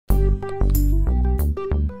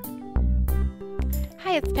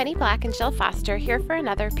Hi, it's Penny Black and Jill Foster here for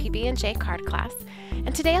another PB&J card class.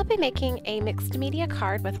 And today I'll be making a mixed media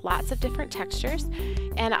card with lots of different textures,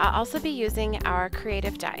 and I'll also be using our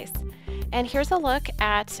creative dies. And here's a look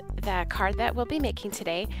at the card that we'll be making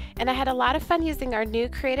today. And I had a lot of fun using our new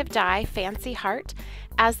creative die, Fancy Heart,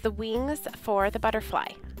 as the wings for the butterfly.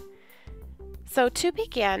 So to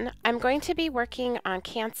begin, I'm going to be working on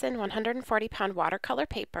Canson 140-pound watercolor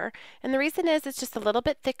paper, and the reason is it's just a little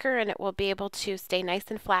bit thicker and it will be able to stay nice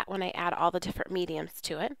and flat when I add all the different mediums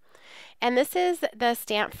to it. And this is the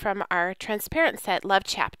stamp from our transparent set, Love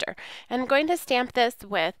Chapter. And I'm going to stamp this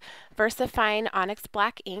with VersaFine Onyx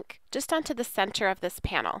Black ink just onto the center of this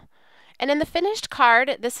panel. And in the finished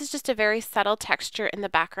card, this is just a very subtle texture in the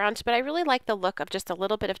background, but I really like the look of just a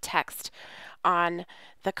little bit of text on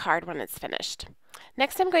the card when it's finished.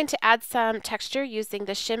 Next, I'm going to add some texture using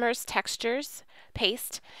the Shimmers Textures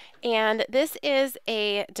paste, and this is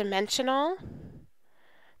a dimensional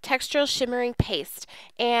textural shimmering paste,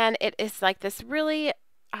 and it is like this really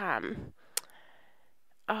kind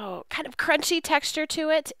of crunchy texture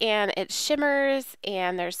to it, and it shimmers,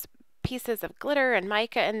 and there's pieces of glitter and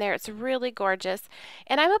mica in there. It's really gorgeous,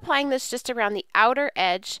 and I'm applying this just around the outer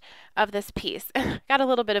edge of this piece. Got a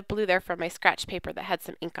little bit of blue there from my scratch paper that had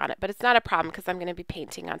some ink on it, but it's not a problem because I'm going to be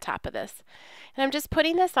painting on top of this. And I'm just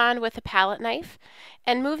putting this on with a palette knife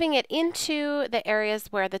and moving it into the areas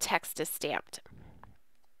where the text is stamped.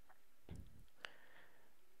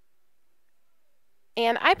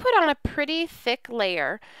 And I put on a pretty thick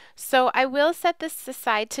layer, so I will set this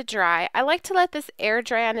aside to dry. I like to let this air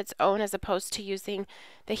dry on its own as opposed to using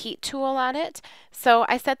the heat tool on it. So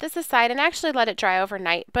I set this aside and actually let it dry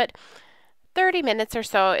overnight, but 30 minutes or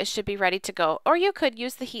so it should be ready to go. Or you could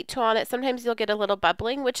use the heat tool on it. Sometimes you'll get a little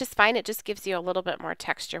bubbling, which is fine. It just gives you a little bit more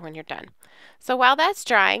texture when you're done. So while that's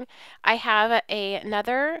drying, I have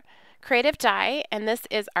another creative die, and this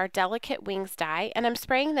is our Delicate Wings die, and I'm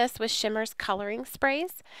spraying this with Shimmers coloring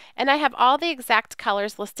sprays, and I have all the exact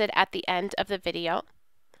colors listed at the end of the video.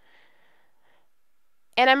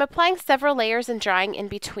 And I'm applying several layers and drying in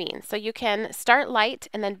between, so you can start light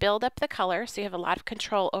and then build up the color so you have a lot of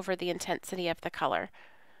control over the intensity of the color.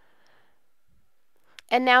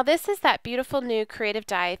 And now this is that beautiful new creative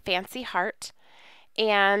die, Fancy Heart,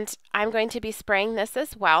 and I'm going to be spraying this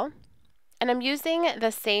as well. And I'm using the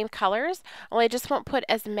same colors, only I just won't put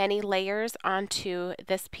as many layers onto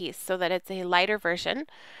this piece so that it's a lighter version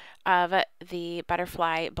of the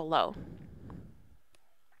butterfly below.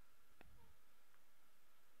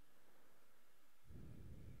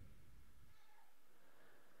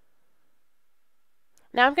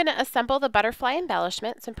 Now I'm going to assemble the butterfly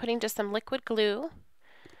embellishment. So I'm putting just some liquid glue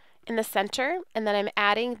in the center, and then I'm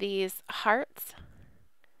adding these hearts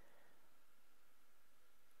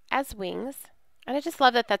as wings, and I just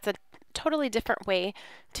love that that's a totally different way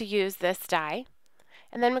to use this die.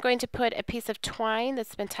 And then we're going to put a piece of twine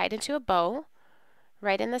that's been tied into a bow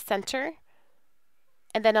right in the center,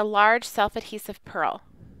 and then a large self-adhesive pearl.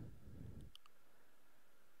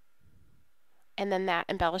 And then that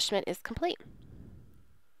embellishment is complete.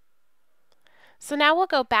 So now we'll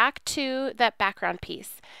go back to that background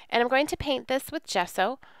piece, and I'm going to paint this with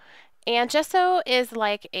gesso. And gesso is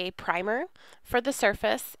like a primer for the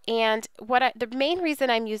surface, and the main reason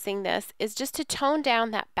I'm using this is just to tone down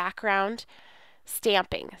that background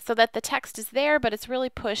stamping so that the text is there, but it's really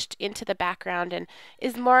pushed into the background and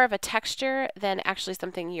is more of a texture than actually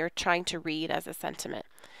something you're trying to read as a sentiment.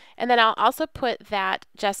 And then I'll also put that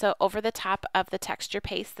gesso over the top of the texture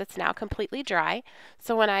paste that's now completely dry,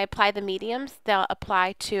 so when I apply the mediums, they'll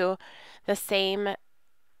apply to the same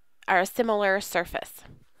or a similar surface.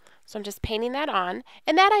 So I'm just painting that on,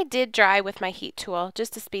 and that I did dry with my heat tool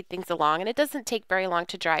just to speed things along, and it doesn't take very long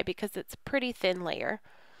to dry because it's a pretty thin layer.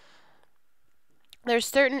 There's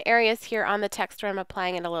certain areas here on the text where I'm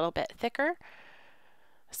applying it a little bit thicker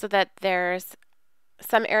so that there's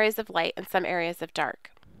some areas of light and some areas of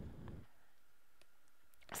dark.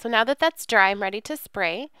 So now that that's dry, I'm ready to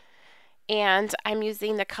spray. And I'm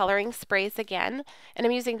using the coloring sprays again, and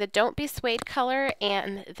I'm using the Don't Be Swayed color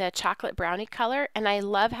and the Chocolate Brownie color, and I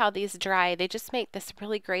love how these dry. They just make this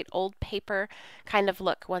really great old paper kind of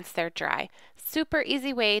look once they're dry. Super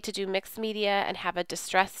easy way to do mixed media and have a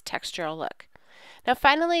distressed textural look. Now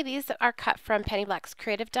finally, these are cut from Penny Black's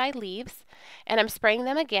Creative Die Leaves, and I'm spraying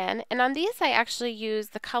them again. And on these I actually use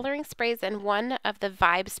the coloring sprays and one of the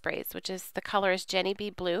Vibe sprays, which is the color is Jenny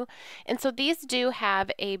B Blue. And so these do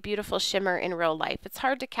have a beautiful shimmer in real life. It's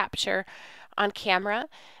hard to capture on camera,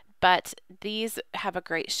 but these have a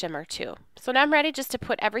great shimmer too. So now I'm ready just to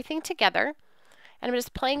put everything together, and I'm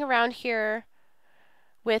just playing around here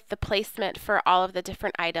with the placement for all of the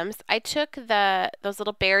different items. I took those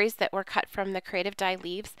little berries that were cut from the Creative Die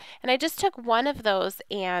leaves, and I just took one of those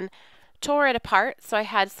and tore it apart, so I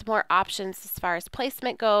had some more options as far as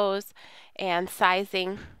placement goes and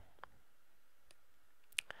sizing.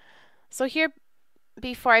 So here,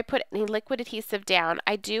 before I put any liquid adhesive down,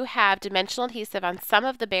 I do have dimensional adhesive on some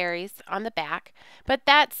of the berries on the back, but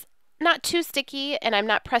that's not too sticky, and I'm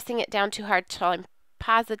not pressing it down too hard till I'm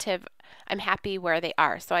positive I'm happy where they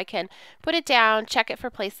are. So I can put it down, check it for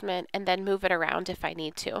placement, and then move it around if I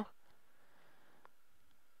need to.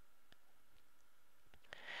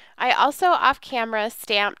 I also off camera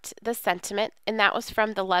stamped the sentiment, and that was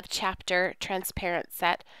from the Love Chapter transparent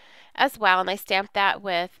set as well, and I stamped that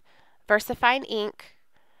with VersaFine ink,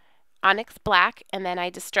 Onyx Black, and then I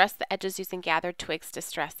distressed the edges using Gathered Twigs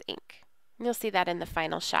Distress ink. And you'll see that in the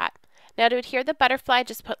final shot. Now to adhere the butterfly,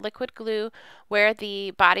 just put liquid glue where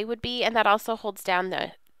the body would be, and that also holds down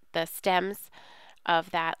the stems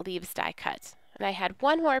of that leaves die cut. And I had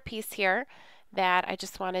one more piece here that I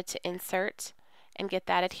just wanted to insert and get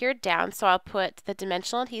that adhered down, so I'll put the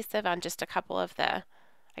dimensional adhesive on just a couple of the,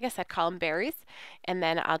 I guess I'd call them berries, and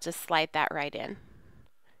then I'll just slide that right in.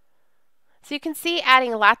 So you can see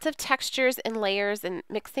adding lots of textures and layers and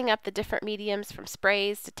mixing up the different mediums from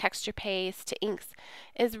sprays to texture paste to inks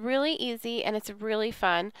is really easy, and it's really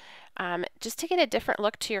fun just to get a different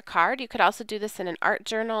look to your card. You could also do this in an art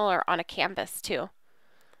journal or on a canvas too.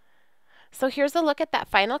 So here's a look at that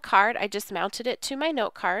final card. I just mounted it to my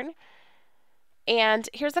note card. And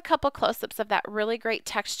here's a couple close-ups of that really great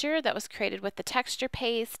texture that was created with the texture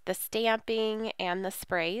paste, the stamping, and the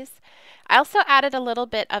sprays. I also added a little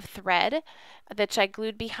bit of thread that I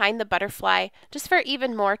glued behind the butterfly just for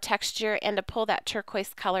even more texture and to pull that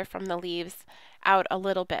turquoise color from the leaves out a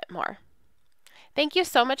little bit more. Thank you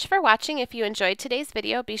so much for watching. If you enjoyed today's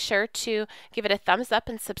video, be sure to give it a thumbs up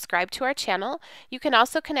and subscribe to our channel. You can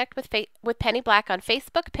also connect with Penny Black on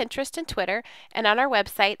Facebook, Pinterest, and Twitter, and on our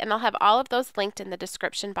website, and I'll have all of those linked in the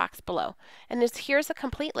description box below. And here's a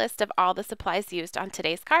complete list of all the supplies used on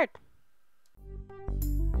today's card.